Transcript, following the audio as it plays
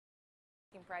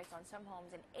asking price on some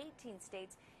homes in 18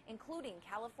 states, including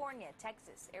California,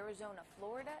 Texas, Arizona,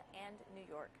 Florida, and New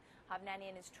York.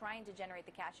 Hovnanian is trying to generate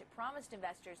the cash it promised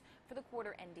investors for the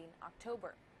quarter ending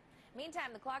October.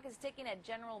 Meantime, the clock is ticking at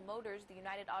General Motors. The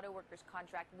United Auto Workers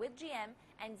contract with GM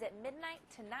ends at midnight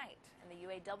tonight, and the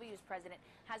UAW's president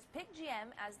has picked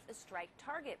GM as a strike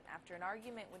target after an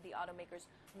argument with the automaker's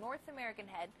North American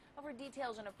head over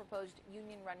details on a proposed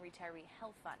union-run retiree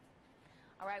health fund.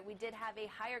 All right, we did have a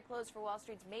higher close for Wall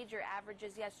Street's major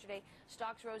averages yesterday.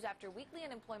 Stocks rose after weekly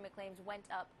unemployment claims went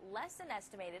up less than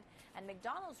estimated, and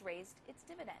McDonald's raised its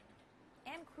dividend.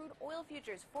 And crude oil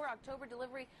futures for October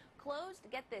delivery closed,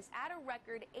 get this, at a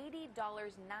record $80.09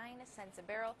 a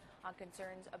barrel on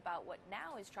concerns about what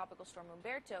now is Tropical Storm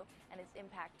Umberto and its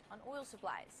impact on oil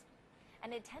supplies.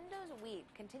 And Nintendo's Wii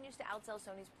continues to outsell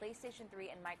Sony's PlayStation 3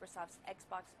 and Microsoft's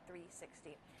Xbox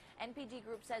 360. NPD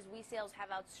Group says Wii sales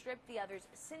have outstripped the others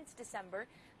since December.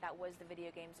 That was the video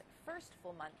game's first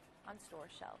full month on store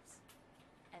shelves.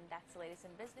 And that's the latest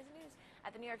in business news.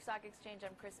 At the New York Stock Exchange,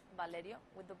 I'm Chris Valerio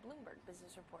with the Bloomberg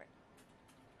Business Report.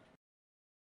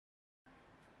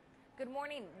 Good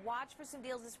morning. Watch for some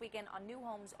deals this weekend on new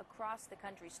homes across the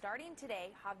country. Starting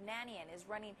today, Hovnanian is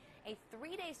running a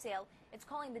 3-day sale. It's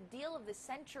calling the deal of the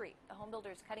century. The home builder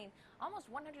is cutting almost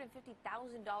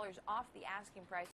 $150,000 off the asking price